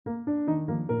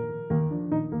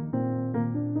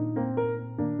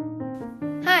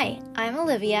I'm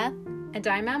Olivia. And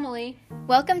I'm Emily.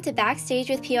 Welcome to Backstage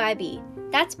with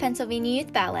PYB. That's Pennsylvania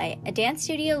Youth Ballet, a dance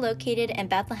studio located in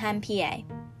Bethlehem, PA.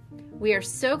 We are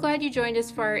so glad you joined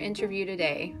us for our interview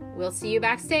today. We'll see you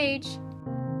backstage.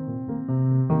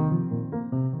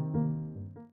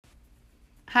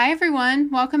 Hi,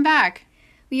 everyone. Welcome back.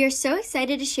 We are so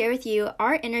excited to share with you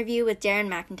our interview with Darren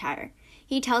McIntyre.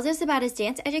 He tells us about his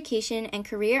dance education and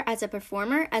career as a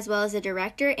performer as well as a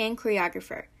director and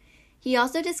choreographer. He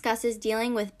also discusses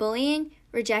dealing with bullying,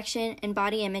 rejection, and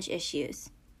body image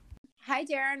issues. Hi,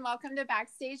 Darren. Welcome to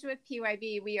Backstage with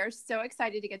PYB. We are so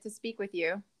excited to get to speak with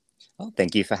you. Oh,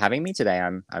 thank you for having me today.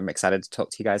 I'm excited to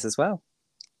talk to you guys as well.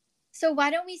 So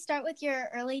why don't we start with your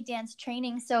early dance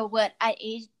training? So what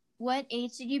age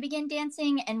did you begin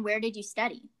dancing and where did you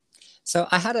study? So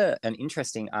I had an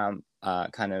interesting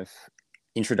kind of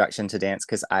introduction to dance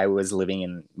because I was living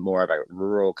in more of a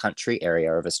rural country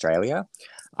area of Australia.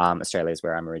 Australia is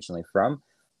where I'm originally from.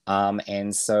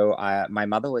 And so my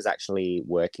mother was actually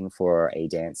working for a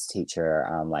dance teacher,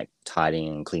 like tidying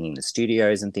and cleaning the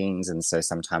studios and things. And so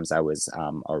sometimes I was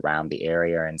around the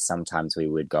area and sometimes we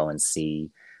would go and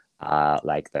see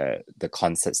like the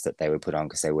concerts that they would put on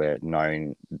because they were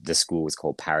known. The school was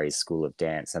called Parry's School of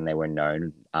Dance, and they were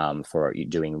known for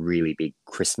doing really big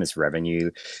Christmas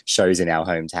revenue shows in our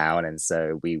hometown. And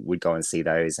so we would go and see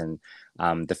those. And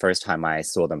the first time I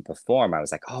saw them perform, I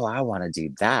was like, "Oh, I want to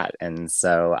do that." And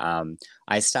so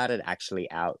I started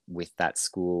actually out with that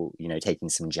school, taking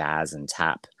some jazz and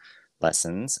tap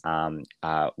lessons,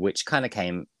 which kind of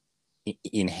came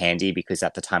in handy because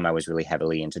at the time I was really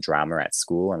heavily into drama at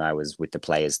school and I was with the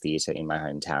Players Theatre in my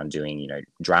hometown doing,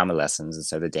 drama lessons. And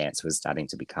so the dance was starting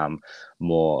to become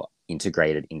more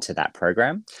integrated into that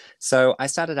program. So I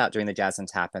started out doing the jazz and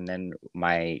tap, and then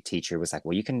my teacher was like,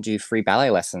 well, you can do free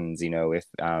ballet lessons, if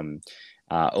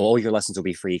all your lessons will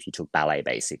be free if you took ballet,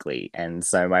 basically. And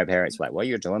so my parents were like, well,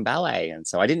 you're doing ballet. And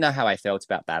so I didn't know how I felt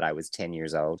about that. I was 10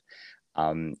 years old.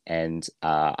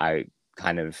 I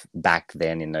kind of back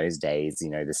then in those days,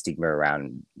 the stigma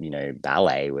around,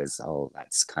 ballet was, oh,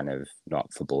 that's kind of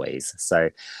not for boys. So,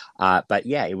 but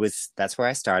yeah, that's where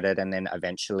I started. And then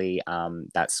eventually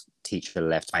that teacher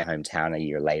left my hometown a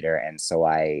year later. And so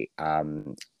I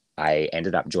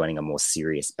ended up joining a more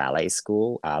serious ballet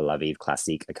school, La Vive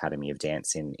Classique Academy of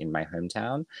Dance in my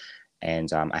hometown.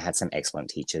 And I had some excellent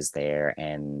teachers there,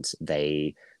 and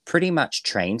they pretty much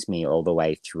trained me all the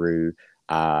way through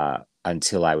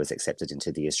until I was accepted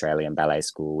into the Australian Ballet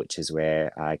School, which is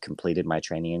where I completed my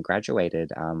training and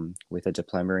graduated with a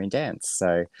diploma in dance.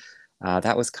 So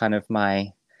that was kind of my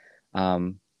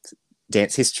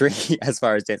dance history as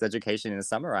far as dance education in a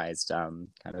summarized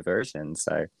kind of version.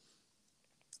 So,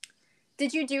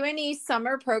 did you do any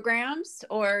summer programs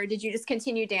or did you just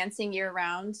continue dancing year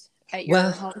round at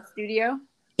your home studio?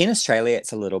 In Australia,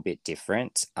 it's a little bit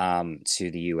different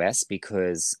to the US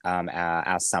because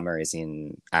our summer is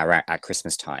at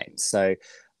Christmas time. So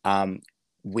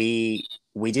we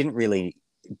didn't really.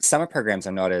 Summer programs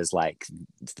are not as like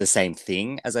the same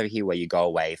thing as over here where you go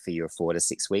away for your 4 to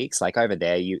 6 weeks. Like over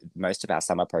there, most of our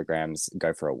summer programs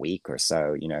go for a week or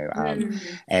so,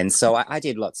 and so I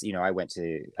did lots, I went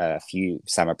to a few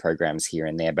summer programs here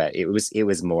and there, but it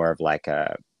was more of like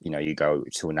you go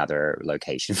to another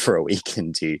location for a week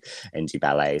and do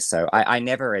ballet. So I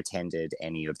never attended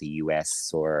any of the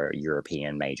US or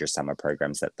European major summer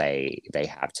programs that they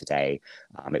have today.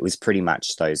 It was pretty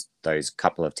much those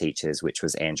couple of teachers, which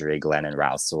was Andrea Glenn and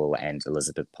Rousel and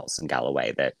Elizabeth Paulson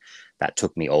Galloway, that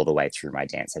took me all the way through my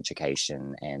dance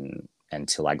education and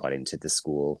until I got into the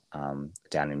school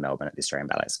down in Melbourne at the Australian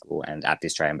Ballet School. And at the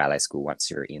Australian Ballet School, once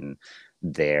you're in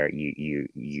there,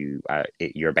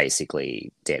 you're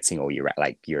basically dancing all year.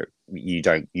 Like you're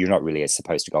not really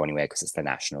supposed to go anywhere because it's the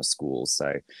national school.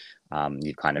 So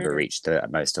you've kind of reached the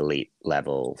most elite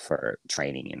level for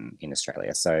training in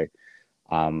Australia. So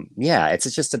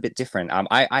it's just a bit different.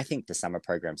 I think the summer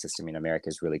program system in America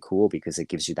is really cool because it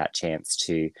gives you that chance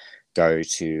to go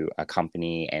to a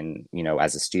company and,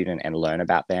 as a student and learn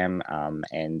about them.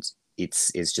 And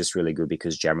it's just really good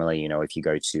because generally, if you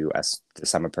go to the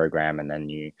summer program and then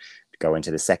you go into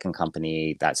the second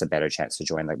company, that's a better chance to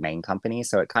join the main company.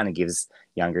 So it kind of gives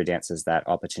younger dancers that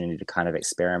opportunity to kind of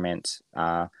experiment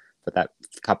for that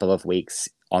couple of weeks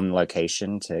on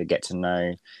location to get to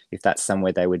know if that's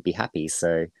somewhere they would be happy.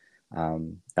 So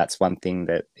that's one thing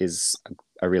that is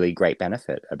a really great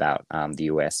benefit about the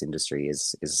US industry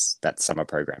is that summer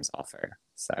programs offer.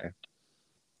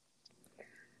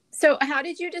 So how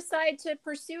did you decide to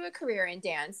pursue a career in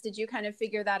dance? Did you kind of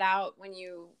figure that out when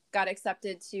you got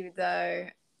accepted to the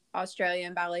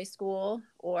Australian Ballet School,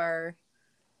 or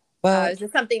Well, Is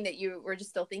this something that you were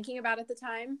just still thinking about at the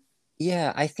time?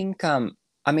 yeah, I think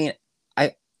I mean,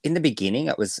 I in the beginning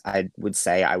I would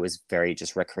say I was very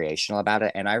just recreational about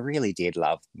it, and I really did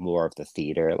love more of the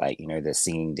theater, like, the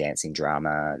singing, dancing,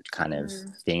 drama kind of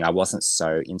Mm. thing. I wasn't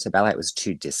so into ballet. It was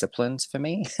too disciplined for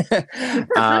me.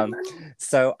 um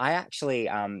so I actually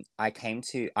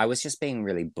I was just being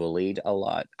really bullied a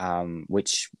lot,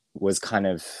 which was kind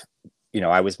of,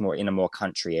 I was more in a more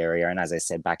country area. And as I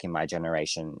said, back in my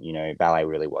generation, ballet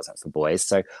really wasn't for boys.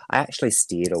 So I actually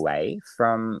steered away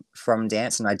from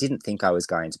dance, and I didn't think I was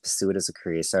going to pursue it as a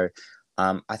career. So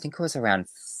I think it was around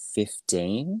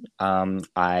 15.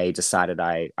 I decided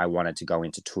I wanted to go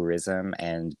into tourism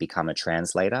and become a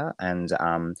translator. And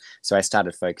so I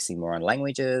started focusing more on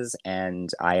languages, and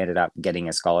I ended up getting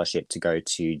a scholarship to go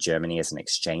to Germany as an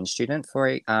exchange student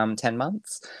for 10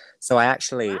 months. So I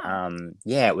actually, Wow.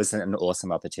 yeah, it was an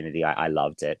awesome opportunity. I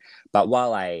loved it. But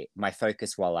my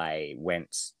focus while I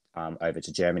went over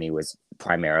to Germany was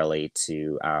primarily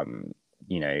to,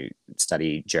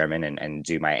 study German and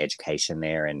do my education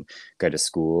there and go to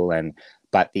school.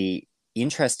 But the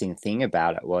interesting thing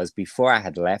about it was, before I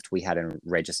had left, we hadn't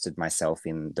registered myself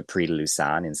in the Prix de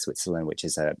Lausanne in Switzerland, which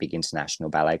is a big international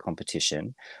ballet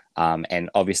competition. And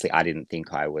obviously, I didn't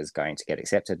think I was going to get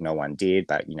accepted. No one did.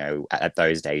 But, at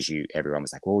those days, everyone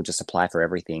was like, well, just apply for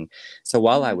everything. So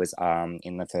while I Mhm. was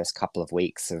in the first couple of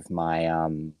weeks of my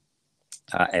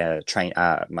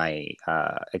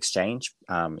exchange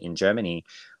in Germany,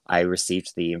 I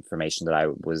received the information that I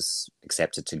was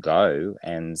accepted to go.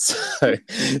 And so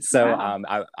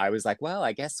Wow. I was like, well,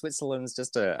 I guess Switzerland's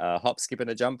just a hop, skip, and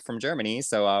a jump from Germany,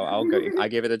 so I'll go. I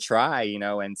give it a try,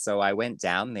 And so I went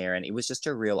down there, and it was just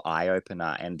a real eye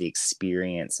opener, and the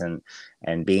experience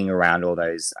and being around all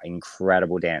those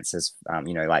incredible dancers,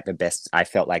 like the best. I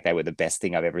felt like they were the best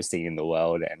thing I've ever seen in the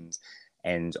world,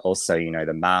 and also,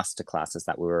 the master classes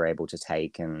that we were able to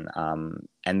take.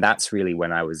 And that's really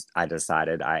when I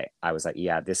decided, I was like,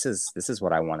 yeah, this is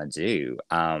what I want to do.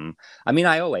 I mean,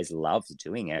 I always loved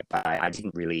doing it, but I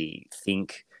didn't really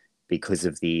think, because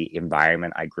of the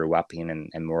environment I grew up in,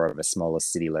 and more of a smaller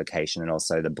city location, and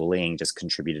also the bullying just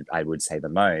contributed, I would say, the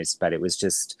most. But it was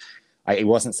just, it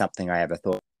wasn't something I ever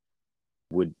thought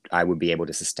I would be able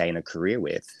to sustain a career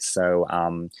with. So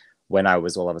when I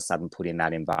was all of a sudden put in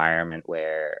that environment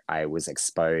where I was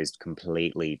exposed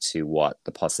completely to what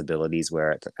the possibilities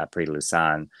were at Prix de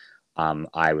Lausanne,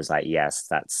 I was like, yes,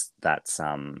 that's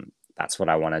what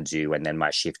I want to do. And then my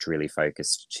shift really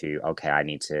focused to, okay, I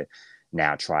need to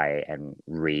now try and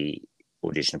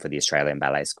audition for the Australian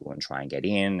Ballet School and try and get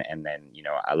in. And then,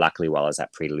 luckily, while I was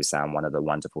at Prix de Lausanne, one of the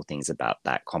wonderful things about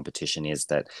that competition is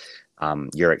that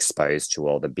you're exposed to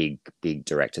all the big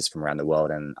directors from around the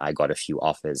world. And I got a few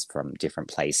offers from different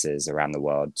places around the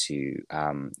world to,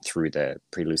 through the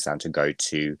Prix de Lausanne, to go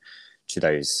to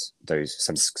those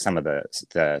some of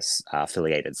the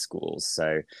affiliated schools.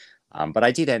 So but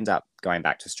I did end up going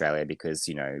back to Australia because,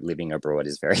 living abroad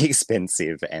is very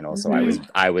expensive. And also Mhm.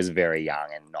 I was very young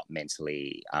and not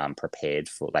mentally prepared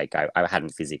for, like, I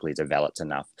hadn't physically developed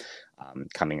enough,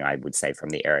 coming, I would say, from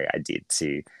the area I did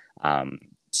to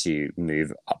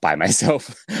move by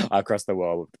myself across the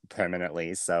world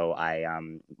permanently. So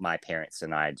my parents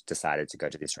and I decided to go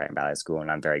to the Australian Ballet School,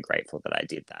 and I'm very grateful that I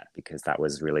did that, because that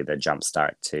was really the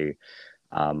jumpstart to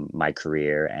my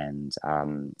career. And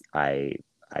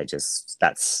I just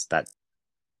that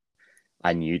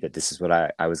I knew that this is what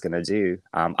I was going to do.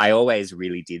 I always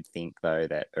really did think, though,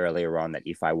 that earlier on, that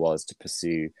if I was to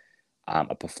pursue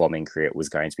a performing career, it was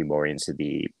going to be more into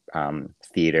the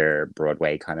theater,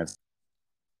 Broadway kind of,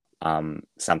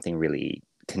 something really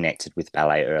connected with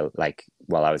ballet, like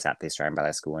while I was at the Australian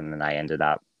Ballet School. And then I ended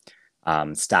up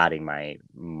starting my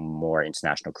more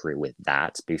international career with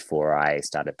that, before I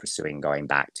started pursuing going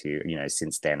back to,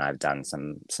 since then I've done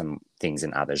some things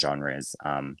in other genres.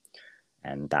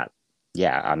 And that,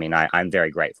 yeah, I mean, I'm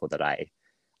very grateful that I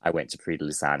went to Prix de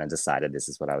Lausanne and decided this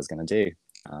is what I was going to do,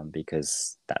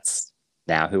 because that's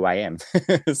now who I am.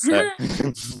 So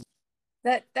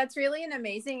That's really an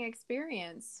amazing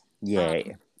experience. yeah,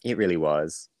 it really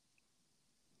was.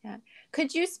 Yeah.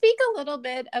 Could you speak a little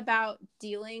bit about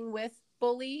dealing with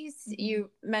bullies?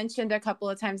 You mentioned a couple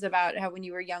of times about how when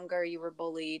you were younger, you were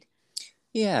bullied.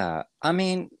 Yeah, I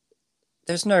mean,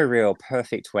 there's no real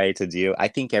perfect way to deal. I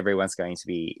think everyone's going to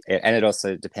be, and it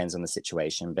also depends on the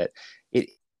situation. But it,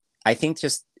 I think,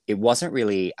 just it wasn't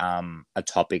really a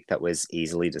topic that was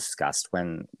easily discussed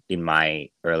when in my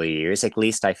early years. At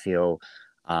least I feel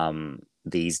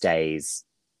these days,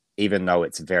 even though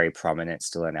it's very prominent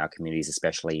still in our communities,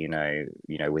 especially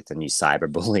with the new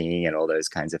cyberbullying and all those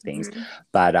kinds of things. Mhm.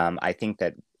 But I think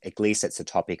that at least it's a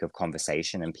topic of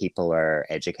conversation and people are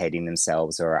educating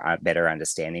themselves or are better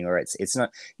understanding, or it's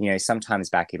not, sometimes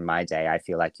back in my day, I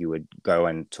feel like you would go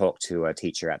and talk to a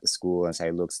teacher at the school and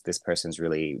say, look, this person's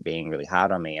really being really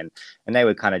hard on me. And they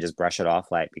would kind of just brush it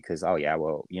off like, because, oh yeah,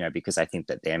 well, because I think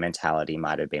that their mentality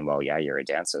might have been, well, yeah, you're a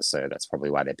dancer, so that's probably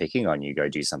why they're picking on you, go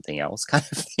do something else kind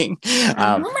of thing.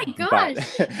 Oh my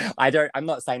gosh. But I'm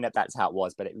not saying that that's how it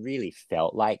was, but it really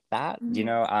felt like that.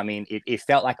 I mean, it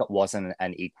felt like it wasn't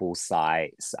an equal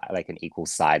size, like an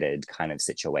equal-sided kind of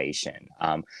situation.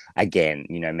 Again,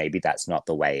 maybe that's not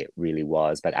the way it really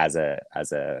was, but as a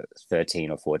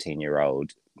 13 or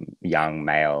 14-year-old young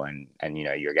male, and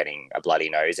you're getting a bloody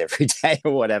nose every day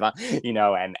or whatever,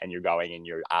 and you're going and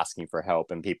you're asking for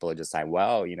help, and people are just saying,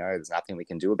 well, there's nothing we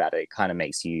can do about it. It kind of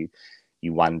makes you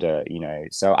wonder,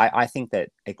 so I think that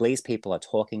at least people are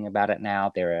talking about it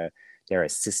now. There are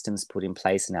systems put in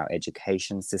place in our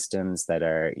education systems that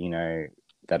are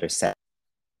set,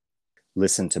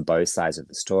 listen to both sides of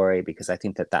the story, because I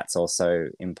think that that's also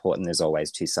important. There's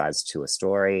always two sides to a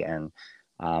story, and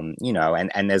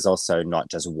and there's also not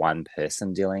just one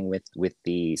person dealing with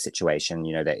the situation.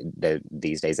 That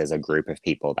these days there's a group of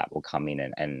people that will come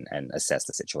in and assess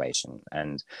the situation.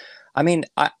 And I mean,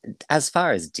 as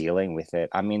far as dealing with it,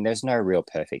 I mean, there's no real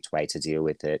perfect way to deal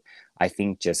with it. I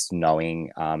think just knowing,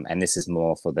 and this is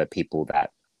more for the people that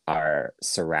are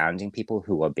surrounding people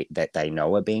who are that they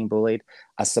know are being bullied,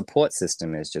 a support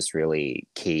system is just really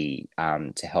key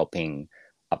to helping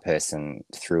a person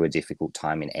through a difficult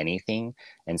time in anything.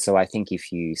 And so I think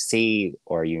if you see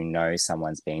or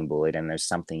someone's being bullied and there's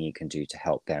something you can do to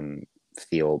help them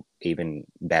feel even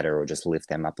better or just lift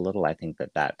them up a little, I think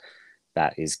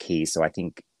that is key. So I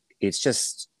think it's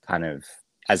just kind of,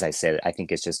 as I said, I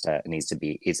think it's just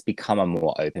it's become a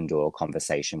more open door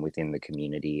conversation within the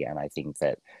community, and I think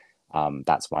that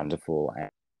that's wonderful. And I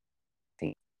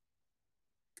think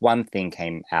one thing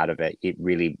came out of it, it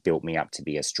really built me up to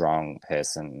be a strong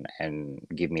person and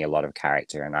give me a lot of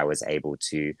character, and I was able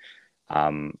to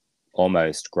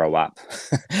almost grow up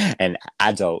an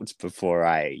adult before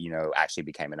I actually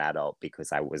became an adult,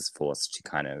 because I was forced to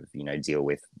kind of deal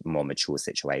with more mature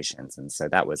situations. And so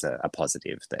that was a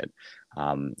positive that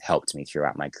helped me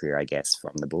throughout my career, I guess,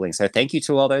 from the bullying. So thank you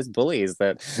to all those bullies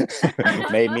that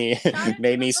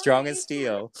made me strong as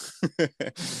steel.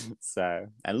 So,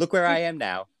 and look where I am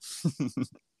now.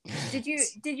 Did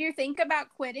you think about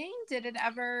quitting? Did it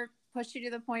ever push you to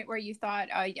the point where you thought,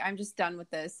 oh, I'm just done with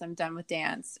this, I'm done with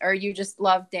dance? Or you just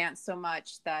love dance so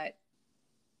much that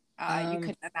you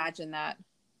couldn't imagine that?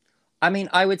 I mean,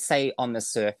 I would say on the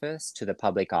surface, to the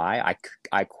public eye,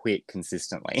 I quit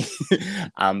consistently.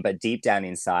 But deep down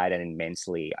inside and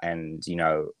mentally, and,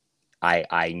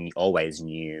 I always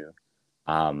knew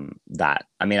that,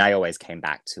 I mean, I always came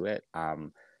back to it.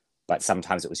 But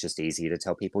sometimes it was just easier to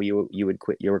tell people you would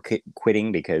quit, you were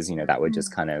quitting, because, that would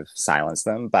just kind of silence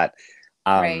them. But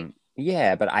right.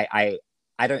 Yeah, but I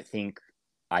don't think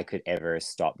I could ever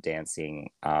stop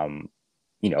dancing.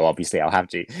 Obviously I'll have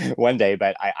to one day,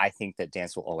 but I think that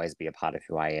dance will always be a part of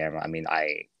who I am. I mean,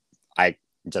 I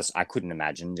couldn't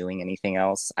imagine doing anything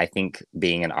else. I think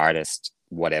being an artist,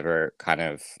 whatever kind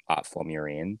of art form you're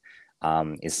in,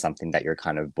 is something that you're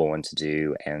kind of born to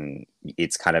do, and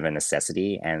it's kind of a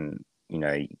necessity. And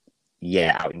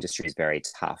our industry is very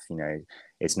tough.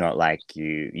 It's not like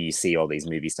you see all these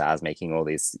movie stars making all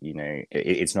this.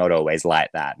 It's not always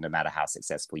like that. No matter how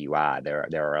successful you are, there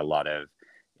are a lot of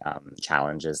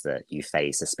challenges that you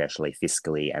face, especially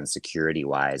fiscally and security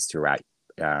wise, throughout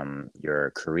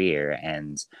your career.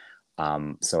 And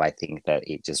so I think that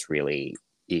it just really,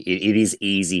 it is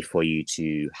easy for you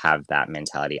to have that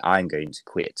mentality, I'm going to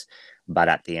quit. But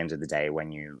at the end of the day,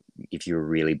 if you're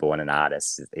really born an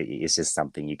artist, it's just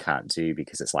something you can't do,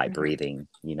 because it's like breathing,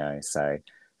 So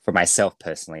for myself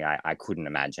personally, I couldn't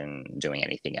imagine doing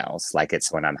anything else. Like,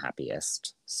 it's when I'm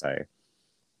happiest. So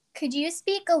could you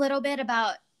speak a little bit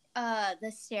about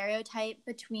the stereotype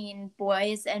between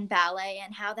boys and ballet,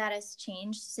 and how that has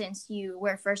changed since you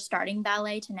were first starting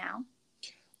ballet to now?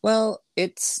 Well,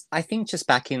 I think just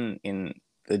back in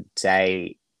the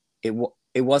day, it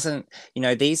wasn't,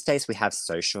 these days we have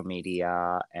social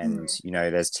media and,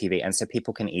 there's TV. And so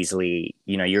people can easily,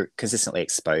 you're consistently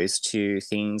exposed to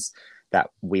things that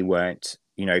we weren't,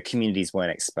 communities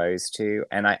weren't exposed to.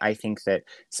 And I think that,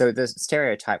 so the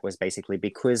stereotype was basically,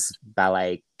 because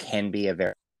ballet can be a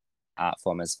very art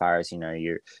form, as far as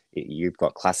you've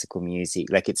got classical music,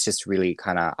 like it's just really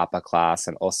kind of upper class.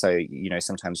 And also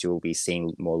sometimes you'll be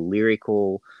seeing more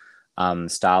lyrical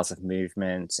styles of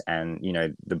movement, and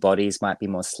the bodies might be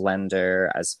more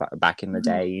slender back in the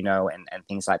day, and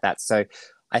things like that. So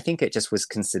I think it just was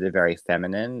considered very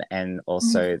feminine, and Mhm.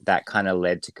 also that kind of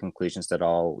led to conclusions that,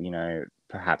 oh,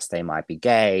 perhaps they might be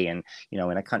gay, and in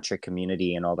a country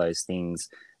community and all those things,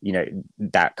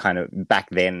 that kind of back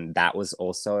then that was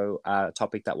also a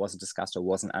topic that wasn't discussed or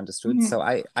wasn't understood. Mhm. So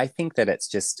I think that it's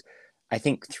just, I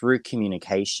think through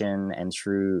communication and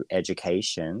through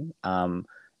education,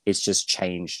 it's just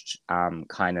changed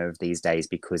kind of these days,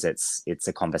 because it's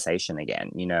a conversation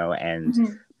again, and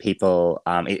Mhm. people,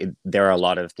 there are a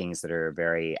lot of things that are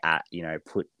very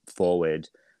put forward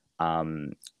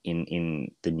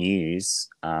in the news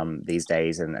these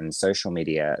days, and social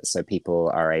media, so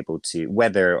people are able to,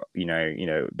 whether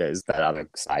there's that other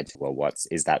side to, well, what's,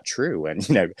 is that true,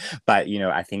 and but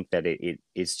I think that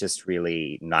it's just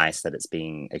really nice that it's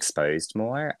being exposed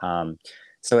more.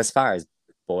 So as far as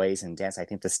boys and dance, I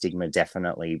think the stigma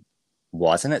definitely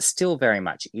was, and it still very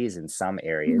much is in some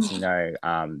areas,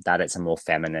 Mhm. that it's a more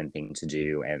feminine thing to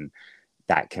do, and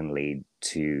that can lead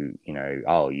to,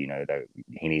 oh, that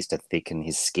he needs to thicken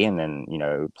his skin and,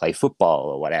 play football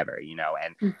or whatever,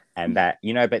 and that,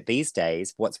 but these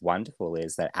days, what's wonderful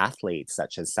is that athletes,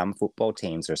 such as some football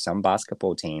teams or some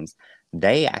basketball teams,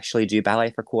 they actually do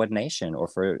ballet for coordination, or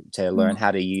to learn Mhm.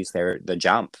 how to use the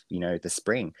jump, the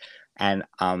spring. And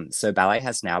so ballet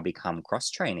has now become cross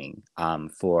training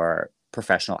for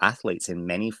professional athletes in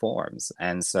many forms.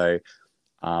 And so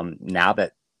now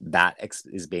that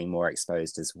is being more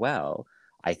exposed as well,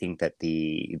 I think that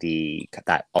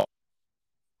that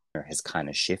has kind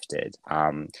of shifted.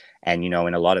 And in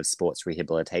a lot of sports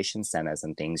rehabilitation centers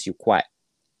and things, you quite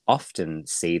often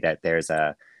see that there's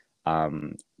a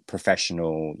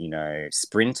professional,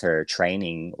 sprinter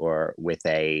training, or with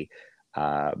a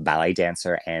ballet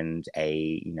dancer and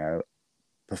a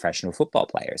professional football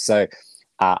player. So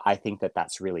I think that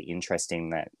that's really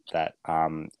interesting, that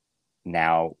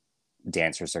now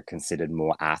dancers are considered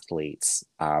more athletes,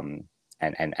 and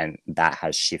that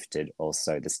has shifted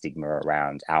also the stigma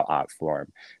around our art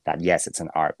form, that yes, it's an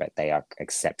art, but they are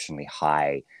exceptionally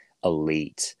high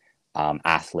elite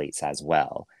athletes as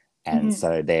well. And Mhm.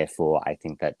 so therefore I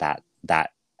think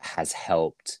that has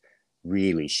helped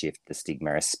really shift the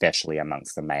stigma, especially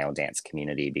amongst the male dance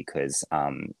community, because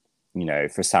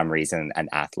for some reason an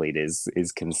athlete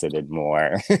is considered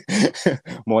more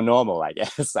more normal, I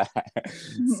guess.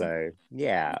 Mhm. So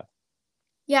yeah.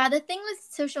 Yeah, the thing with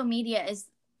social media is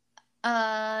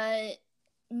uh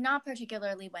not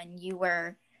particularly when you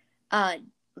were uh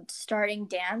starting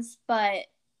dance, but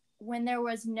when there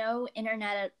was no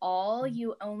internet at all,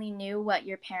 you only knew what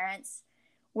your parents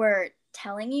were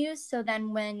telling you. So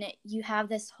then when you have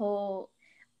this whole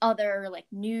other like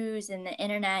news and the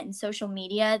internet and social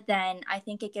media, then I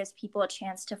think it gives people a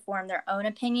chance to form their own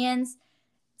opinions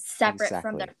separate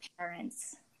from their Exactly.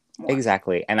 parents more.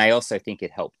 Exactly. And I also think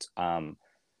it helped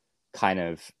kind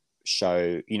of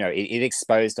show, it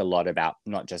exposed a lot about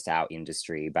not just our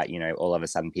industry, but all of a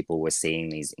sudden people were seeing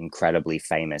these incredibly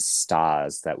famous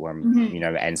stars that were,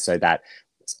 Mhm. and so that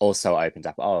also opened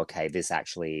up, oh, okay, this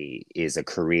actually is a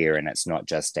career and it's not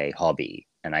just a hobby.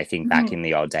 And I think back Mhm. in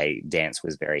the old day, dance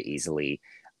was very easily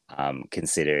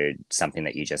considered something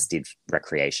that you just did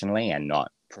recreationally and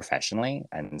not professionally.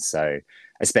 And so,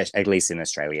 especially at least in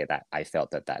Australia, that I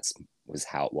felt that was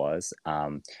how it was.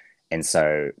 And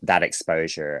so that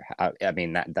exposure, I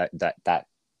mean, that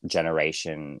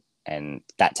generation and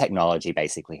that technology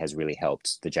basically has really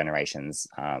helped the generations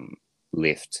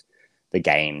lift the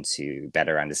game to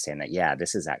better understand that, yeah,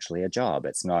 this is actually a job.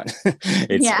 It's not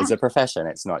it's Yeah. a profession.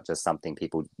 It's not just something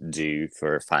people do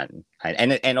for fun.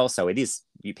 And also it is,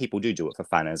 people do it for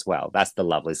fun as well. That's the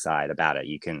lovely side about it.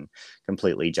 You can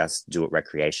completely just do it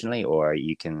recreationally, or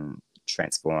you can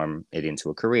transform it into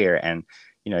a career, and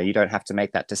you don't have to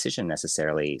make that decision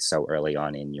necessarily so early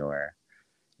on in your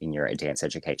dance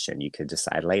education. You could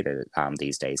decide later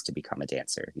these days to become a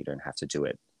dancer. You don't have to do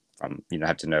it from, you don't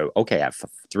have to know, okay, at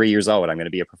 3 years old I'm going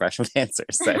to be a professional dancer.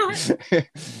 So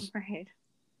Right.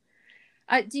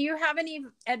 Do you have any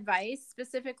advice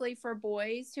specifically for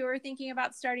boys who are thinking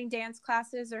about starting dance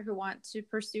classes or who want to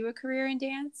pursue a career in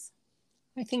dance?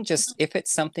 I think just if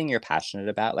it's something you're passionate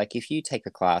about, like if you take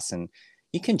a class, and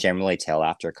you can generally tell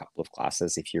after a couple of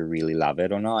classes if you really love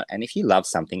it or not. And if you love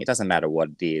something, it doesn't matter what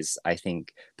it is, I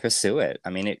think pursue it.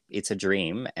 I mean, it's a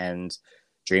dream, and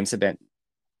dreams have been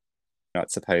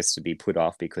not supposed to be put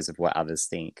off because of what others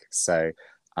think. So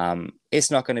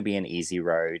it's not going to be an easy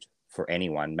road for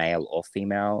anyone, male or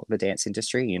female, the dance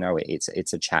industry.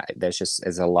 It's a chat. There's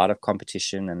a lot of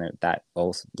competition, and that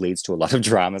also leads to a lot of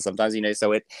drama sometimes.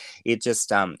 So it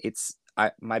just it's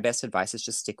my best advice is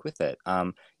just stick with it.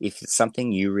 If it's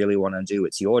something you really want to do,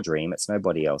 it's your dream, it's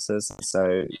nobody else's.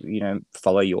 So,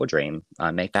 follow your dream,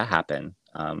 make that happen.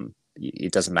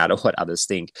 It doesn't matter what others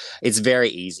think. It's very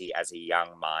easy as a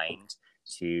young mind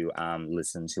to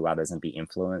listen to others and be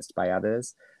influenced by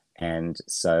others. And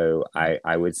so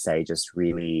I would say just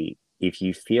really, if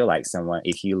you feel like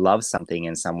if you love something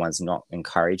and someone's not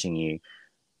encouraging you,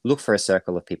 look for a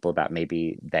circle of people that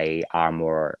maybe they are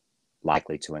more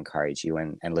likely to encourage you,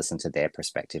 and listen to their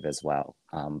perspective as well.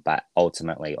 But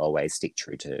ultimately, always stick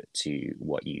true to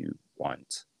what you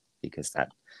want, because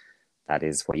that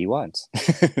is what you want.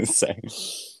 So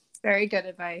very good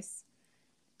advice.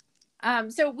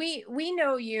 So we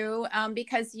know you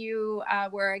because you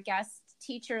were a guest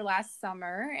teacher last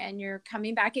summer, and you're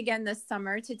coming back again this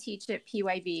summer to teach at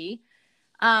PYB.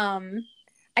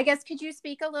 I guess, could you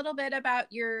speak a little bit about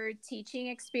your teaching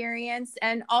experience?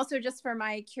 And also, just for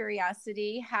my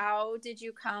curiosity, how did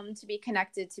you come to be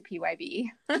connected to PYB?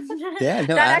 Yeah,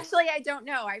 no, actually, I don't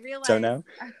know. I realize. Don't know.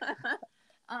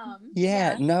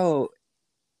 No,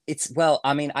 well,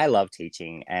 I mean, I love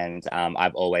teaching, and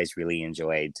I've always really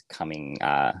enjoyed coming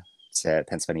to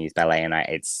Pennsylvania Youth Ballet, and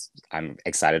I'm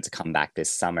excited to come back this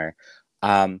summer.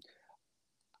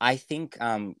 I think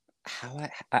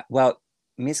well,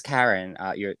 Miss Karen,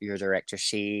 your director,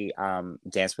 she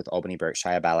danced with Albany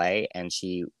Berkshire Ballet, and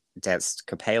she danced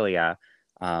Coppelia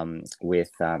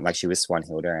with she was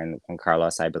Swanhilda, and Juan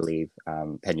Carlos, I believe,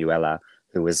 Penuela,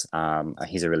 who was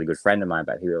he's a really good friend of mine,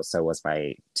 but he also was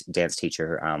my dance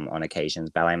teacher on occasions,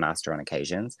 ballet master on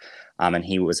occasions, and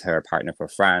he was her partner for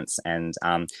France, and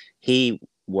he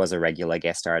was a regular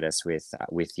guest artist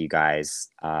with you guys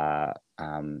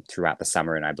throughout the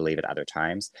summer, and I believe at other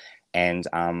times. And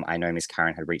I know Miss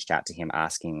Karen had reached out to him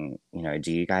asking,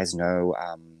 do you guys know,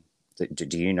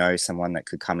 do you know someone that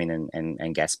could come in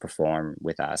and guest perform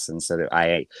with us? And so that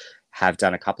I have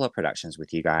done a couple of productions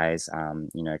with you guys,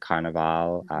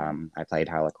 Carnival, I played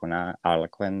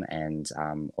Harlequin, and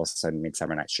also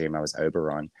Midsummer Night's Dream, I was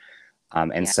Oberon.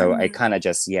 So I kind of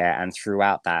just, and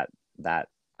throughout that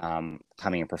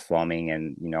coming and performing,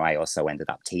 and I also ended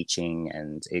up teaching,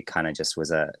 and it kind of just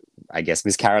was I guess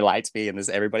Miss Karen liked me, and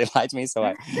everybody liked me, so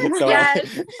I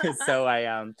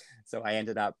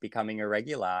ended up becoming a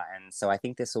regular, and so I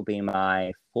think this will be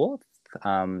my fourth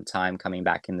time coming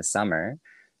back in the summer,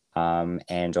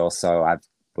 and also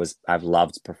I've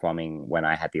loved performing when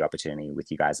I had the opportunity with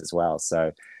you guys as well.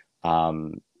 So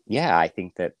I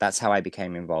think that's how I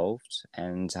became involved.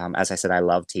 And as I said, I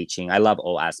love teaching. I love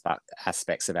all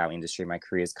aspects of our industry. My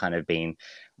career has kind of been,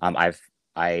 I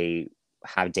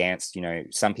have danced,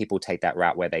 some people take that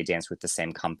route where they dance with the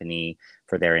same company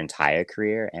for their entire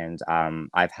career. And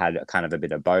I've had kind of a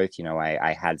bit of both.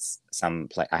 I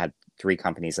had 3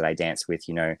 companies that I danced with,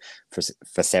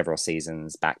 for several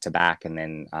seasons back to back. And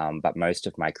then, but most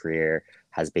of my career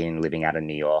has been living out of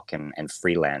New York and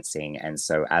freelancing. And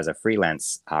so as a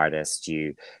freelance artist,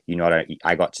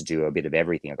 I got to do a bit of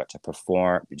everything. I got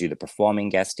to do the performing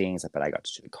guestings, but I got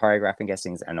to do the choreographing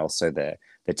guestings and also the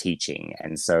teaching.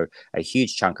 And so a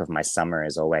huge chunk of my summer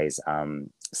is always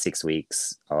 6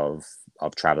 weeks of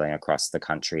traveling across the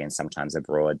country and sometimes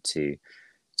abroad to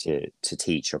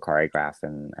teach or choreograph,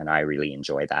 and I really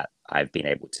enjoy that. I've been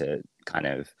able to kind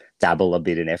of dabble a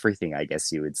bit in everything, I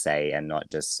guess you would say, and not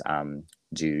just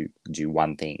do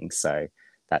one thing. So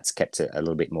that's kept it a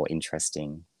little bit more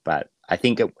interesting. But I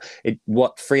think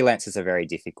freelance is a very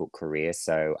difficult career,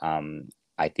 so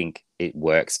I think it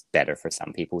works better for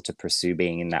some people to pursue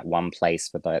being in that one place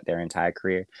for their entire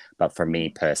career. But for me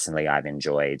personally, I've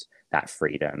enjoyed that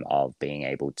freedom of being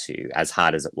able to, as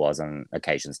hard as it was on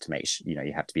occasions to make sure,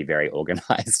 you have to be very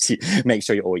organized to make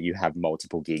sure you have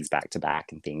multiple gigs back to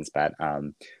back and things. But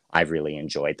I've really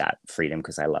enjoyed that freedom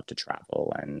because I love to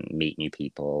travel and meet new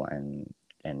people. And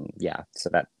so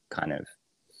that kind of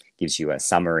gives you a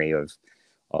summary of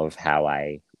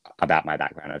about my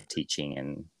background of teaching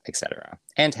and etc.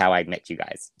 and how I met you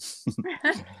guys.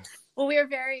 Well, we are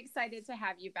very excited to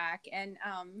have you back. And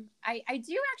I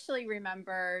do actually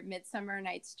remember Midsummer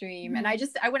Night's Dream. And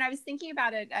when I was thinking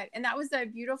about it, and that was a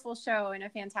beautiful show and a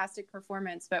fantastic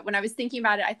performance. But when I was thinking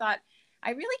about it, I thought, I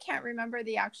really can't remember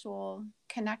the actual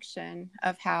connection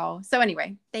of how. So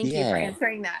anyway, thank you for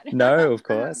answering that. No, of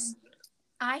course.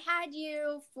 I had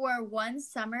you for one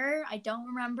summer. I don't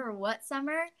remember what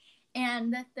summer.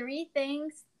 And the 3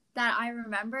 things that I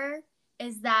remember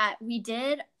is that we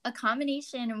did a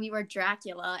combination and we were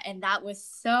Dracula, and that was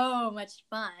so much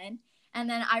fun. And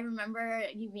then I remember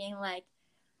you being like,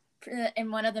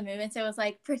 in one of the movements, it was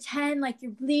like, pretend like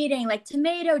you're bleeding, like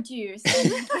tomato juice.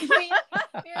 And we were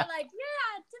like,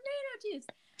 yeah, tomato juice.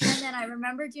 And then I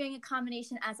remember doing a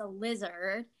combination as a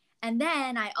lizard. And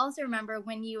then I also remember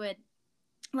when you would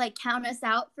like count us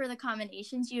out for the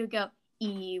combinations, you would go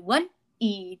E1,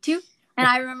 E2. And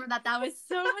I remember that was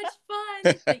so much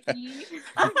fun. Like,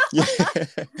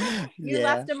 You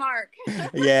left a mark.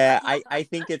 Yeah, I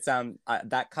think it's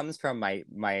that comes from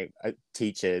my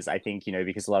teachers. I think, you know,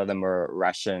 because a lot of them were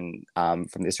Russian from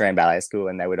the Australian Ballet School,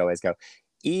 and they would always go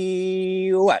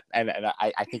what, and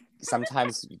I think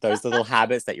sometimes those little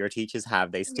habits that your teachers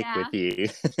have, they stick with you.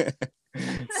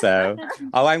 So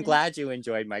I'm glad you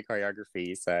enjoyed my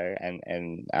choreography. So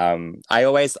and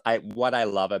what I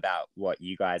love about what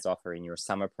you guys offer in your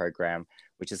summer program,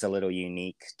 which is a little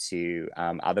unique to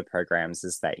other programs,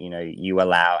 is that, you know, you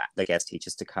allow the guest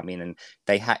teachers to come in and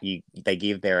they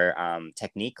give their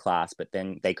technique class, but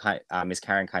then Miss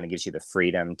Karen kind of gives you the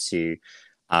freedom to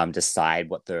decide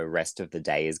what the rest of the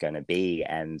day is going to be.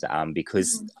 And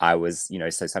because I was, you know,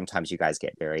 so sometimes you guys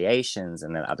get variations,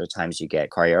 and then other times you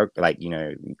get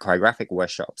choreographic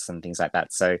workshops and things like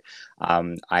that. So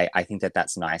I think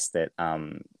that's nice that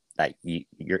that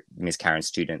your Miss Karen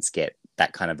students get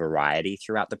that kind of variety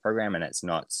throughout the program, and it's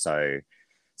not so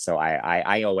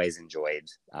I always enjoyed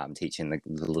teaching the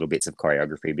little bits of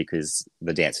choreography, because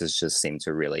the dancers just seem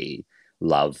to really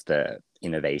love the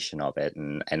innovation of it,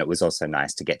 and it was also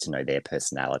nice to get to know their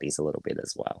personalities a little bit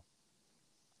as well.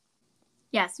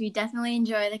 Yes, we definitely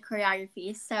enjoy the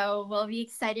choreography, so we'll be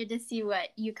excited to see what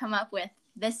you come up with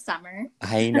this summer.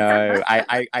 I know.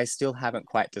 I still haven't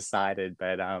quite decided,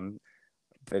 but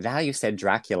now you said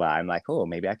Dracula, I'm like, oh,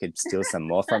 maybe I could steal some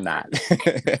more from that.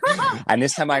 And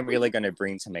this time I'm really going to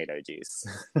bring tomato juice.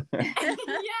 Yeah,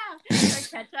 or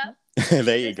ketchup.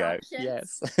 There you go. Options.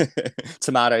 Yes.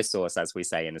 Tomato sauce, as we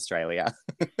say in Australia.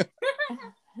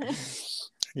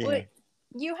 Yeah. Well,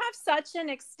 you have such an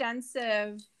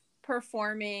extensive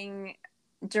performing,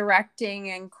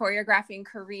 directing, and choreographing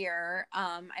career.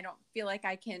 I don't feel like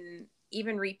I can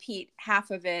even repeat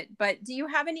half of it, but do you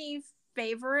have any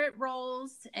favorite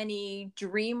roles, any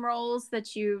dream roles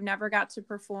that you never got to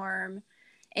perform,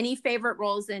 any favorite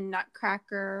roles in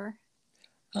Nutcracker?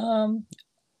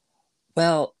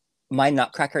 Well, my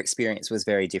Nutcracker experience was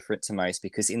very different to most,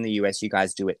 because in the US you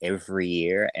guys do it every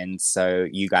year, and so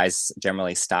you guys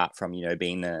generally start from, you know,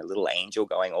 being a little angel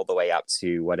going all the way up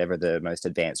to whatever the most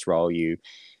advanced role you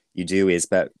do is.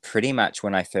 But pretty much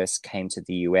when I first came to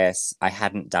the US, I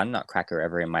hadn't done Nutcracker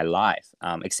ever in my life,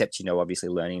 except, you know, obviously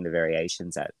learning the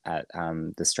variations at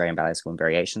the Australian Ballet School and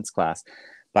variations class.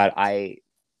 But I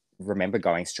remember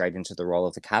going straight into the role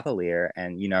of the Cavalier,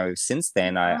 and, you know, since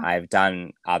then I've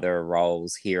done other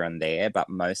roles here and there, but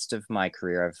most of my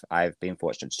career I've been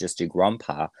fortunate to just do Grand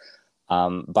Pas.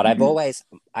 But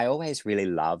I always really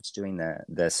loved doing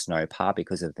the Snow Pas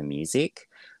because of the music.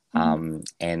 And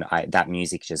that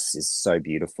music just is so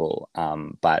beautiful.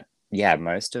 But yeah,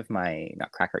 most of my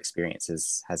Nutcracker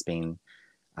experiences has been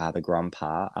the Grand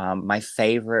Pas. My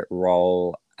favorite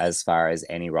role, as far as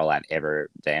any role I've ever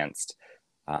danced,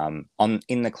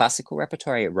 in the classical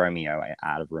repertory, Romeo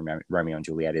out of Romeo and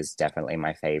Juliet is definitely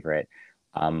my favorite.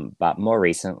 But more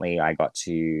recently, I got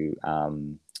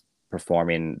to perform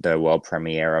in the world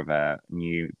premiere of a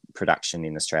new production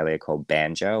in Australia called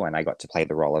Banjo, and I got to play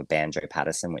the role of Banjo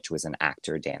Patterson, which was an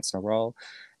actor dancer role,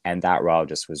 and that role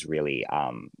just was really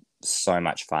so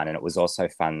much fun. And it was also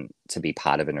fun to be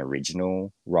part of an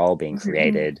original role being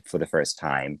created for the first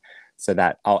time. So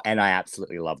and I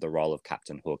absolutely love the role of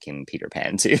Captain Hook in Peter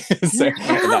Pan too. So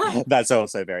that's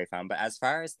also very fun. But as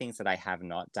far as things that I have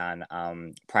not done,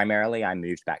 primarily I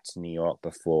moved back to New York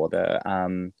before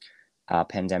the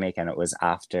pandemic, and it was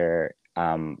after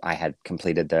I had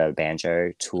completed the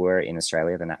Banjo tour in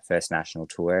Australia, the first national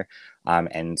tour,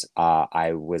 and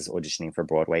I was auditioning for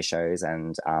Broadway shows,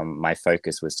 and my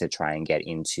focus was to try and get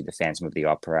into the Phantom of the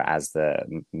Opera as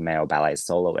the male ballet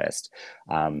soloist,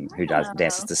 who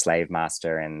dances the slave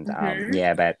master, and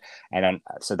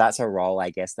so that's a role, I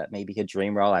guess, that maybe a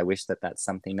dream role. I wish that's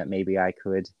something that maybe I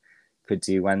could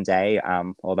do one day,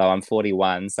 although I'm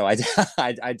 41, so I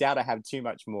doubt I have too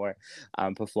much more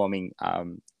performing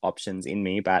options in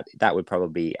me, but that would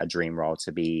probably be a dream role,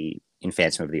 to be in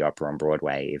Phantom of the Opera on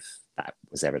Broadway. If that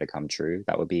was ever to come true,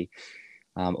 that would be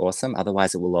awesome.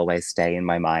 Otherwise, it will always stay in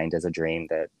my mind as a dream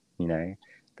that, you know,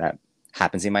 that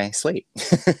happens in my sleep.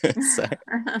 So.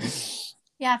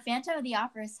 Yeah, Phantom of the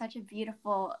Opera is such a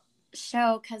beautiful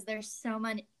show, because there's so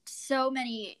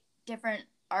many different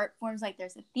art forms. Like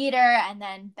there's a theater, and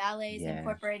then ballets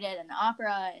incorporated, and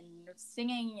opera, and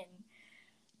singing,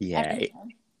 and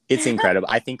everything. It's incredible.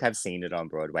 I think I've seen it on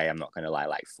Broadway. I'm not going to lie,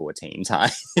 like 14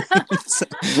 times.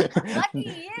 Lucky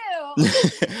you.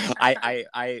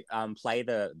 I play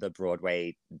the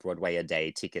Broadway a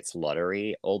day tickets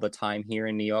lottery all the time here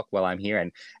in New York while I'm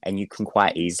here, and you can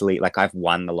quite easily, like, I've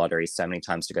won the lottery so many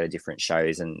times to go to different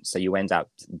shows, and so you end up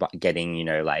getting, you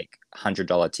know, like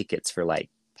 $100 tickets for like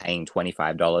paying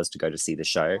 $25 to go to see the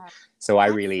show. So I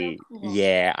really, so cool.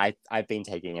 yeah, I've been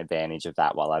taking advantage of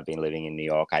that while I've been living in New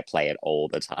York. I play it all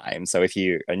the time. So if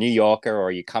you're a New Yorker or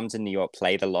you come to New York,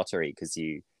 play the lottery because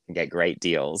you can get great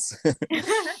deals.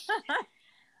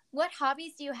 What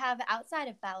hobbies do you have outside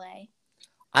of ballet?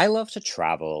 I love to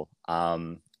travel.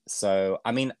 So,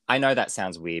 I mean, I know that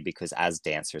sounds weird because as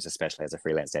dancers, especially as a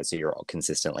freelance dancer, you're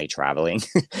consistently traveling.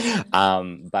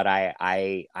 But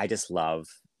I just love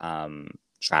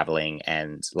traveling,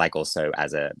 and like also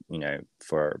as a, you know,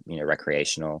 for, you know,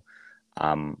 recreational,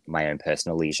 my own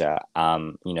personal leisure.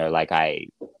 You know, like I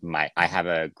have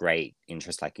a great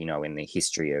interest, like, you know, in the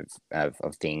history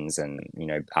of things, and, you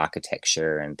know,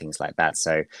 architecture and things like that.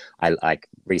 So I like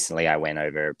recently I went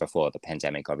over, before the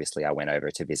pandemic, obviously I went over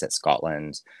to visit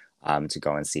Scotland, to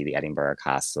go and see the Edinburgh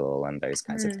Castle and those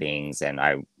kinds of things. And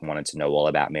I wanted to know all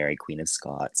about Mary, Queen of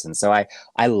Scots. And so I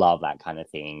love that kind of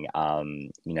thing,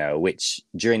 you know, which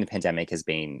during the pandemic has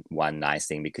been one nice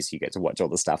thing because you get to watch all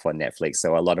the stuff on Netflix.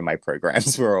 So a lot of my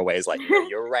programs were always like, you know,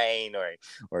 Your Reign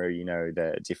or, you know,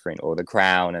 the different, or The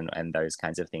Crown and those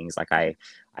kinds of things. Like I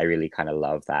really kind of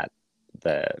love that,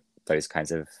 those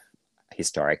kinds of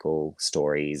historical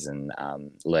stories, and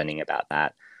learning about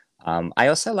that. I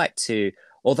also like to,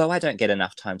 although I don't get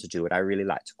enough time to do it, I really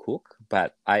like to cook.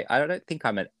 But I don't think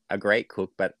I'm a great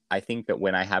cook, but I think that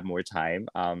when I have more time,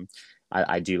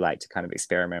 I do like to kind of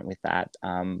experiment with that.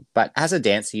 But as a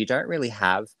dancer, you don't really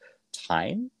have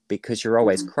time because you're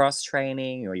always cross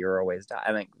training, or you're always,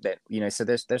 I think that, you know, so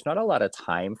there's not a lot of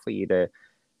time for you to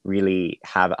really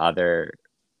have other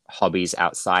hobbies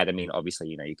outside. I mean, obviously,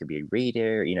 you know, you could be a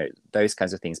reader, you know, those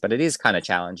kinds of things, but it is kind of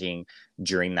challenging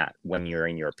during that, when you're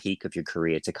in your peak of your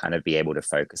career, to kind of be able to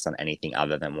focus on anything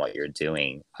other than what you're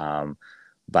doing.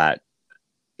 But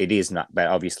it is not, but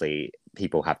obviously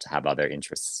people have to have other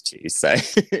interests too.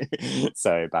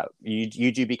 So, but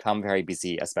you do become very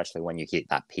busy, especially when you hit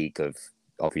that peak of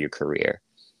your career.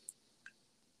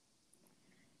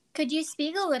 Could you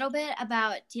speak a little bit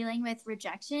about dealing with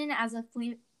rejection as a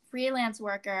freelance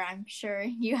worker? I'm sure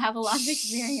you have a lot of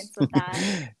experience with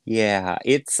that. Yeah,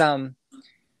 it's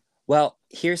well,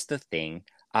 here's the thing.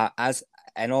 As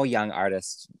and all young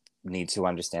artists need to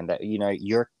understand that, you know,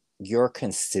 you're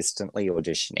consistently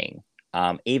auditioning.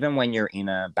 Even when you're in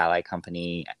a ballet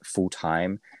company full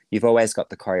time, you've always got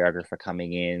the choreographer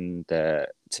coming in to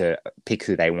pick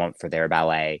who they want for their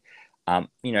ballet.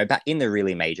 You know, but in the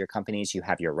really major companies, you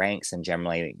have your ranks, and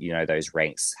generally, you know, those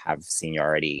ranks have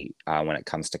seniority when it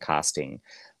comes to casting.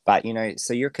 But, you know,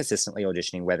 so you're consistently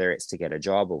auditioning, whether it's to get a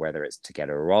job, or whether it's to get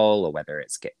a role, or whether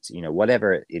it's you know,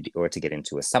 whatever, or to get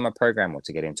into a summer program, or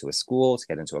to get into a school, to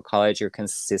get into a college, you're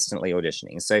consistently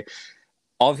auditioning. So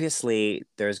obviously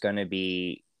there's going to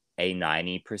be a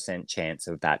 90% chance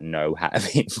of that no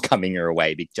having coming your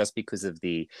way, just because of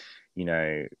the, you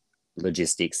know,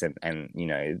 logistics and you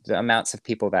know, the amounts of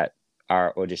people that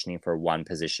are auditioning for one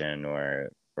position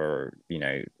or you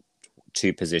know,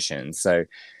 two positions. So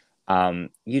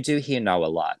you do hear no a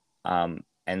lot,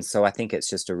 and so I think it's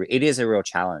just it is a real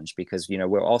challenge, because, you know,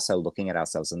 we're also looking at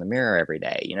ourselves in the mirror every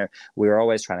day. You know, we're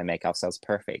always trying to make ourselves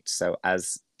perfect. So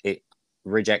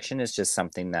rejection is just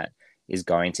something that is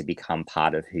going to become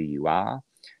part of who you are,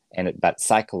 but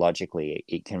psychologically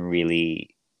it can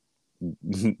really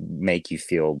make you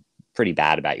feel pretty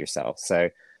bad about yourself. So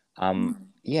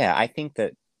yeah, I think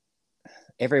that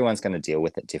everyone's going to deal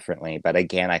with it differently, but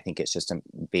again, I think it's just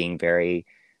being very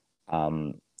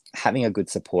having a good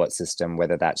support system,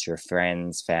 whether that's your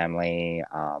friends, family,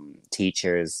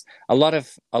 teachers. A lot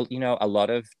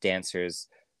of dancers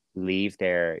leave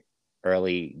their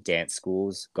early dance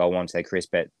schools, go on to their careers,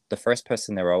 but the first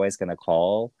person they're always going to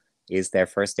call is their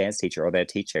first dance teacher or their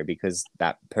teacher, because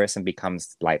that person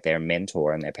becomes like their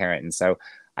mentor and their parent. And so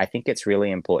I think it's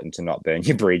really important to not burn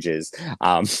your bridges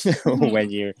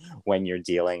when you're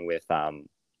dealing with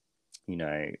you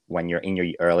know, when you're in your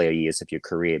earlier years of your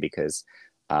career, because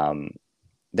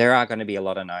there are going to be a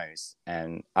lot of no's.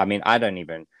 And I mean, I don't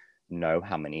even know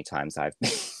how many times I've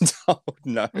been told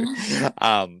no.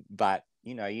 But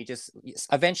you know,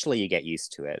 eventually you get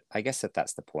used to it. I guess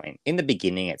that's the point. In the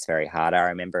beginning, it's very hard. I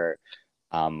remember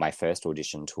my first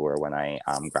audition tour when I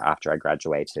after I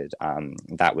graduated,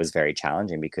 that was very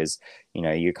challenging because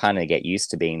you kind of get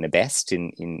used to being the best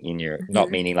in your, not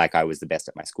meaning like I was the best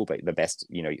at my school, but the best,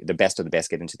 the best of the best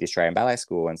get into the Australian Ballet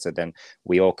School, and so then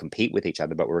we all compete with each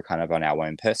other, but we're kind of on our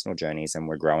own personal journeys and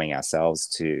we're growing ourselves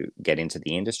to get into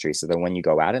the industry. So then when you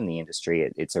go out in the industry,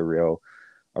 it's a real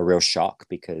shock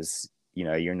because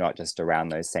you're not just around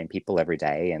those same people every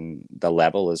day, and the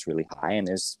level is really high, and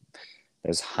there's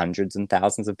hundreds and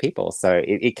thousands of people. So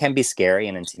it can be scary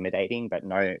and intimidating, but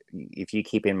no, if you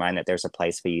keep in mind that there's a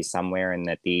place for you somewhere and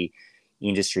that the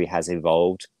industry has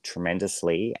evolved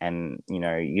tremendously, and,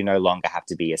 you no longer have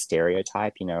to be a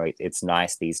stereotype. It's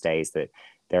nice these days that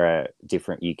there are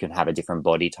different, you can have a different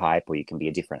body type, or you can be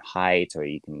a different height, or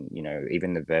you can,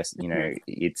 even the verse,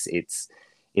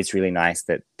 it's really nice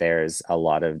that there's a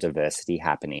lot of diversity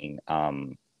happening,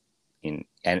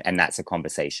 and that's a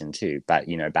conversation too. But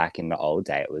back in the old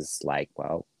day, it was like,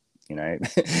 well,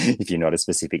 if you're not a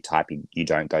specific type, you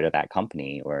don't go to that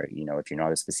company, or if you're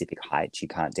not a specific height, you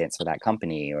can't dance for that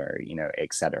company, or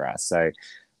etc. So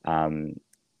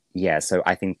so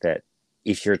I think that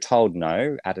if you're told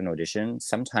no at an audition,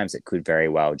 sometimes it could very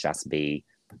well just be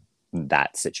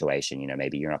that situation.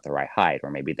 Maybe you're not the right height,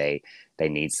 or maybe they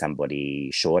need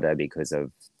somebody shorter because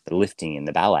of the lifting in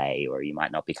the ballet, or you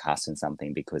might not be cast in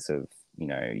something because of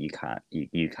you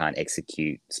can't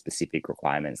execute specific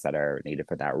requirements that are needed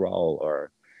for that role,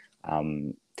 or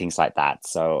things like that.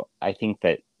 So I think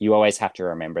that you always have to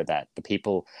remember that the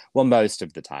people, well, most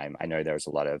of the time, I know there's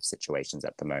a lot of situations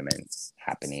at the moment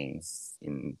happening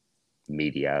in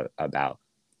media about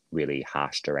really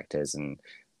harsh directors and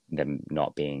them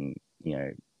not being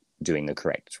doing the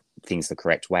correct things the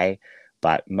correct way.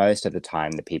 But most of the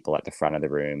time, the people at the front of the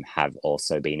room have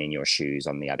also been in your shoes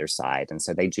on the other side. And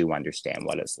so they do understand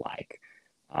what it's like.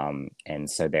 And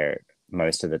so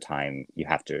most of the time, you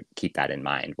have to keep that in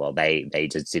mind. Well, they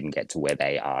just didn't get to where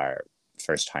they are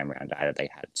first time around either. They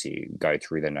had to go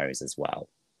through the nose as well.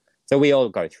 So we all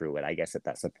go through it. I guess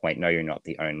that's the point. No, you're not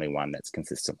the only one that's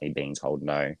consistently being told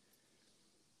no.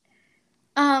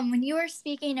 When you were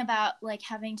speaking about like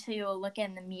having to look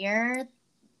in the mirror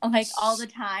like all the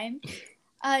time,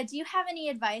 do you have any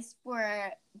advice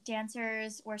for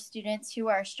dancers or students who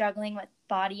are struggling with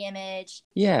body image?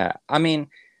 Yeah, I mean,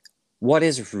 what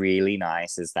is really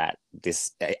nice is that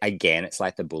this, again, it's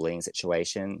like the bullying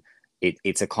situation.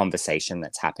 It's a conversation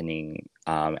that's happening,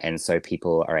 and so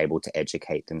people are able to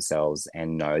educate themselves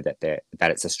and know that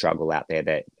it's a struggle out there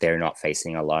that they're not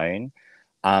facing alone.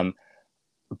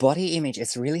 Body image,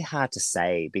 it's really hard to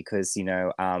say because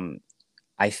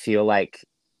I feel like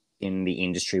in the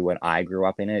industry when I grew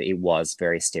up in it was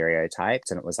very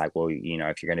stereotyped, and it was like, well, if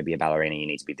you're going to be a ballerina, you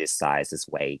need to be this size, this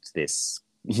weight, this,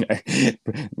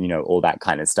 all that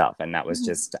kind of stuff, and that was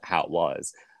just how it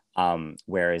was.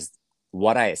 Whereas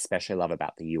what I especially love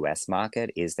about the US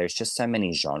market is there's just so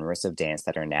many genres of dance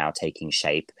that are now taking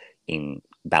shape in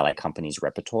ballet companies'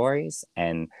 repertories,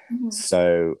 and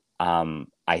so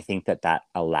I think that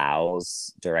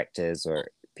allows directors or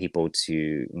people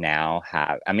to now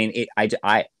have, I mean,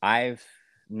 I've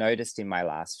noticed in my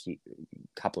last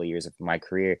couple of years of my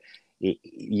career,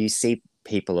 you see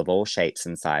people of all shapes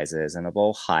and sizes and of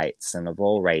all heights and of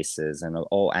all races and of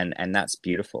all, and that's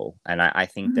beautiful. And I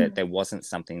think that there wasn't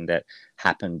something that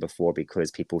happened before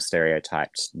because people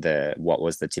stereotyped what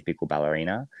was the typical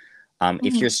ballerina.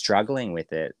 If you're struggling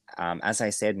with it, as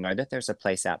I said, know that there's a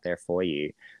place out there for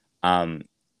you.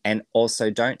 And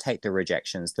also don't take the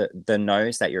rejections. The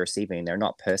no's that you're receiving, they're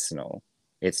not personal.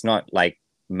 It's not like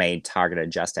made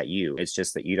targeted just at you. It's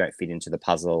just that you don't fit into the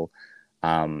puzzle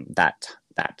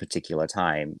that particular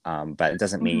time. But it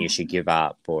doesn't mean you should give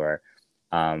up or,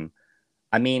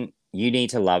 I mean, you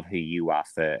need to love who you are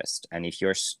first. And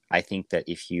I think that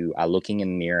if you are looking in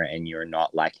the mirror and you're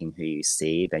not liking who you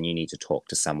see, then you need to talk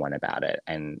to someone about it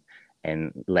and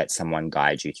let someone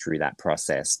guide you through that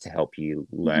process to help you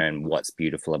learn what's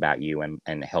beautiful about you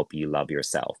and help you love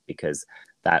yourself, because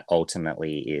that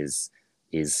ultimately is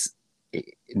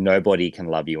nobody can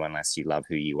love you unless you love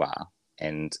who you are.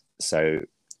 And so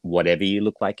whatever you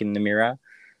look like in the mirror,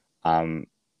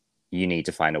 you need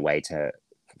to find a way to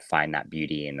find that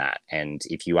beauty in that. And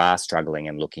if you are struggling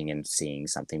and looking and seeing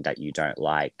something that you don't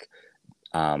like,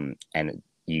 and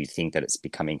you think that it's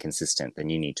becoming consistent, then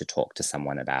you need to talk to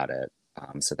someone about it,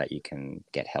 so that you can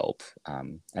get help.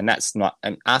 And that's not,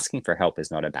 asking for help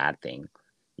is not a bad thing.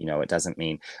 It doesn't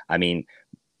mean, I mean,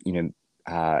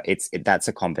 that's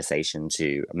a conversation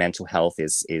too. Mental health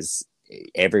is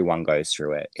everyone goes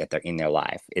through it in their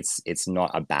life. It's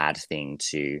not a bad thing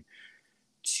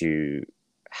to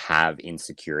have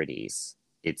insecurities.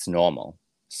 It's normal.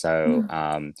 So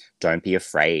don't be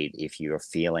afraid if you're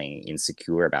feeling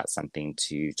insecure about something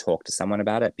to talk to someone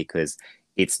about it, because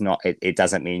it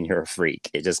doesn't mean you're a freak.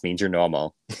 It just means you're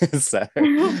normal. So,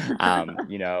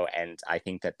 you know, and I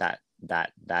think that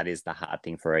is the hard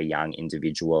thing for a young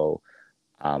individual,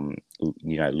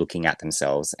 you know, looking at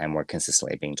themselves, and we're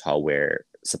consistently being told we're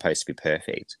supposed to be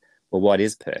perfect. Well, what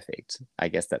is perfect? I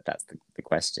guess that's the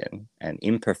question. And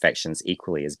imperfection's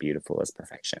equally as beautiful as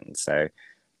perfection. So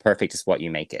perfect is what you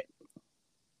make it.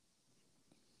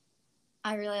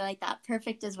 I really like that.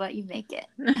 Perfect is what you make it.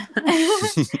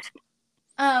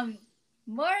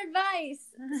 More advice.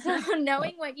 So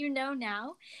knowing what you know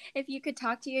now, if you could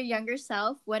talk to your younger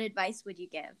self, what advice would you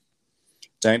give?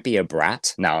 Don't be a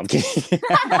brat. No, I'm kidding.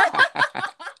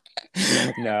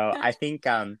 No, I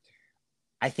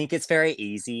think it's very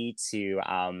easy to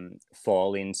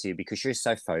fall into, because you're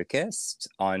so focused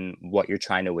on what you're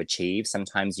trying to achieve.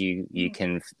 Sometimes you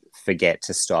can forget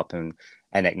to stop and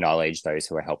acknowledge those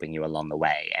who are helping you along the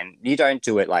way. And you don't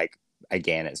do it like,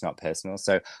 again, it's not personal.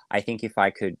 So I think if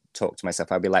I could talk to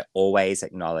myself, I'd be like, always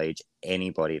acknowledge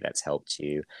anybody that's helped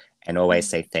you, and always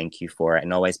say thank you for it,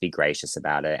 and always be gracious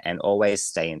about it, and always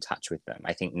stay in touch with them.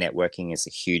 I think networking is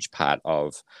a huge part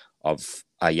of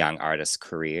a young artist's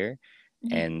career.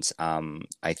 And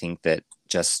I think that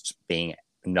just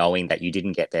knowing that you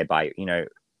didn't get there by, you know,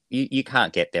 you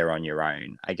can't get there on your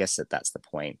own. I guess that's the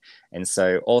point. And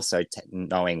so also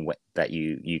knowing that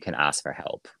you can ask for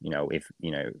help, you know, if,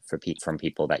 you know, from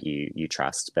people that you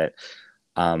trust. But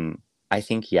I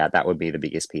think, yeah, that would be the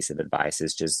biggest piece of advice,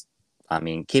 is just, I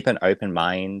mean, keep an open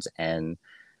mind, and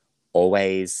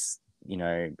always, you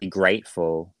know, be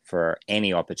grateful for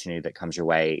any opportunity that comes your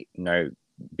way. No,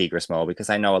 big or small, because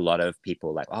I know a lot of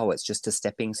people like, oh, it's just a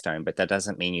stepping stone, but that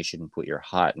doesn't mean you shouldn't put your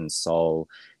heart and soul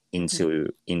into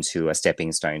a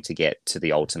stepping stone to get to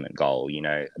the ultimate goal. You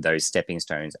know, those stepping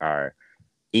stones are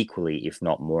equally, if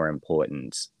not more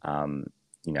important,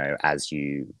 you know, as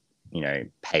you know,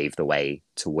 pave the way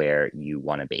to where you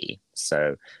want to be.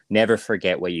 So never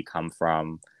forget where you come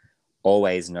from,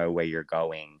 always know where you're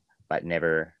going, but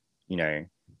never, you know,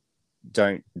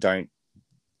 don't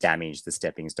damage the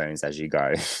stepping stones as you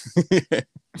go.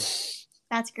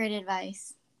 That's great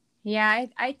advice. Yeah,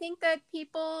 I think that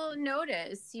people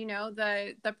notice, you know,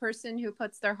 the person who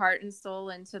puts their heart and soul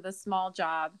into the small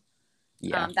job.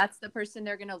 Yeah, that's the person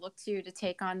they're going to look to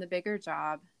take on the bigger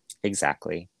job.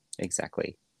 Exactly.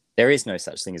 There is no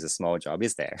such thing as a small job,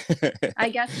 is there? I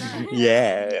guess not.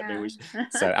 Yeah.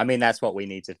 I mean, that's what we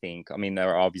need to think. I mean,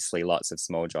 there are obviously lots of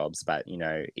small jobs, but, you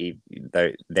know,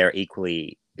 they're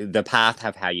equally, the path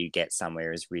of how you get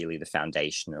somewhere is really the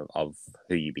foundation of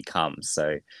who you become.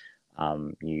 So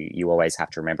you always have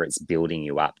to remember it's building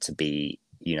you up to be,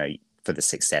 you know, for the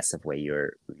success of where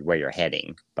you're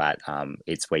heading, but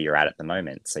it's where you're at the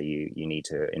moment. So you need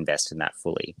to invest in that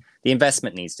fully. The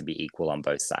investment needs to be equal on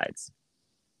both sides.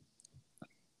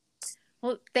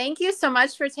 Well, thank you so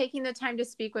much for taking the time to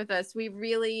speak with us. We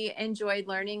really enjoyed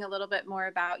learning a little bit more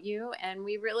about you, and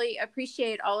we really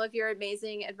appreciate all of your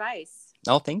amazing advice.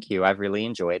 Oh, thank you. I've really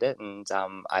enjoyed it, and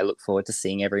I look forward to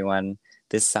seeing everyone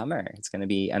this summer. It's going to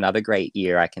be another great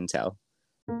year, I can tell.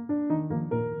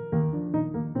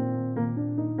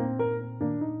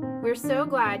 We're so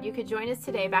glad you could join us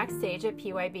today backstage at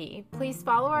PYB. Please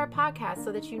follow our podcast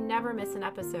so that you never miss an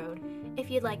episode.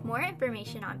 If you'd like more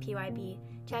information on PYB,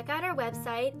 check out our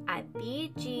website at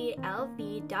bglv.org,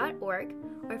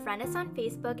 or friend us on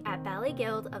Facebook at Ballet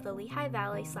Guild of the Lehigh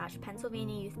Valley /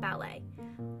 Pennsylvania Youth Ballet,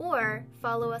 or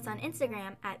follow us on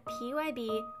Instagram at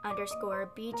PYB_BGLV.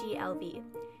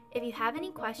 If you have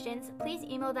any questions, please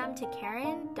email them to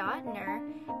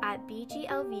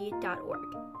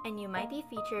karen.ner@bglv.org, and you might be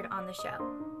featured on the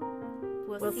show.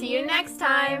 We'll see you next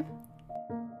time.